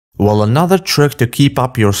Well, another trick to keep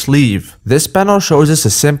up your sleeve. This panel shows us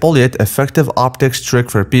a simple yet effective optics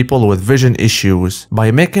trick for people with vision issues.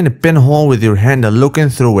 By making a pinhole with your hand and looking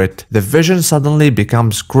through it, the vision suddenly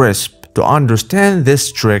becomes crisp. To understand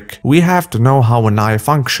this trick, we have to know how an eye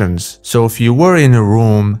functions. So if you were in a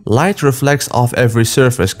room, light reflects off every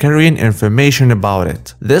surface, carrying information about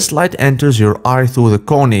it. This light enters your eye through the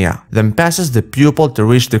cornea, then passes the pupil to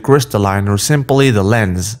reach the crystalline or simply the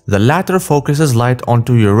lens. The latter focuses light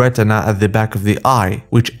onto your retina at the back of the eye,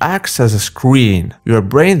 which acts as a screen. Your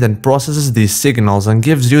brain then processes these signals and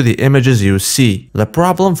gives you the images you see. The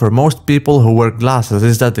problem for most people who wear glasses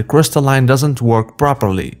is that the crystalline doesn't work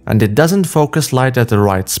properly, and it doesn't focus light at the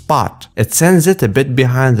right spot. It sends it a bit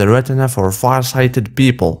behind the retina for far-sighted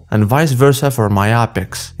people, and vice versa for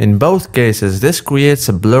myopics. In both cases, this creates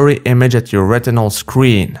a blurry image at your retinal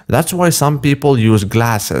screen. That's why some people use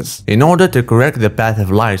glasses, in order to correct the path of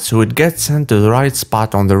light so it gets sent to the right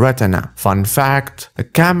spot on the retina. Fun fact: a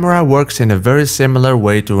camera works in a very similar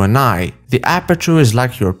way to an eye. The aperture is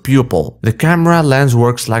like your pupil, the camera lens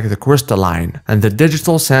works like the crystalline, and the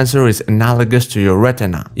digital sensor is analogous to your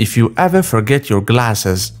retina. If you ever forget your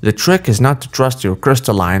glasses, the trick is not to trust your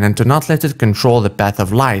crystalline and to not let it control the path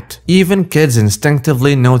of light. Even kids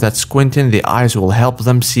instinctively know that squinting the eyes will help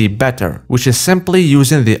them see better, which is simply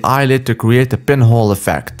using the eyelid to create a pinhole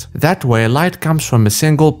effect. That way, light comes from a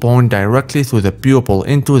single point directly through the pupil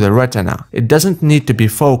into the retina. It doesn't need to be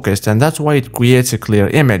focused, and that's why it creates a clear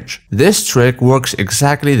image. This trick works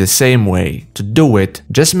exactly the same way. To do it,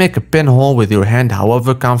 just make a pinhole with your hand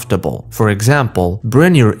however comfortable. For example,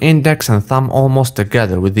 bring your index and thumb almost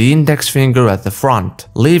together with the index finger at the front,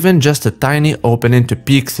 leaving just a tiny opening to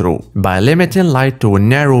peek through. By limiting light to a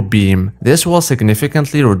narrow beam, this will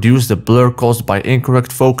significantly reduce the blur caused by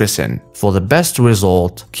incorrect focusing. For the best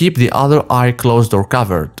result, keep the other eye closed or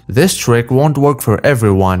covered. This trick won't work for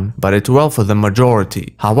everyone, but it will for the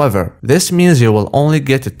majority. However, this means you will only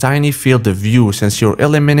get a tiny field of view since you're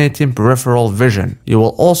eliminating peripheral vision. You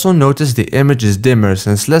will also notice the image is dimmer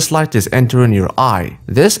since less light is entering your eye.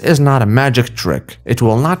 This is not a magic trick. It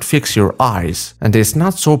will not fix your eyes, and it's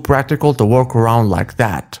not so practical to walk around like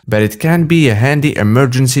that, but it can be a handy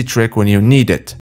emergency trick when you need it.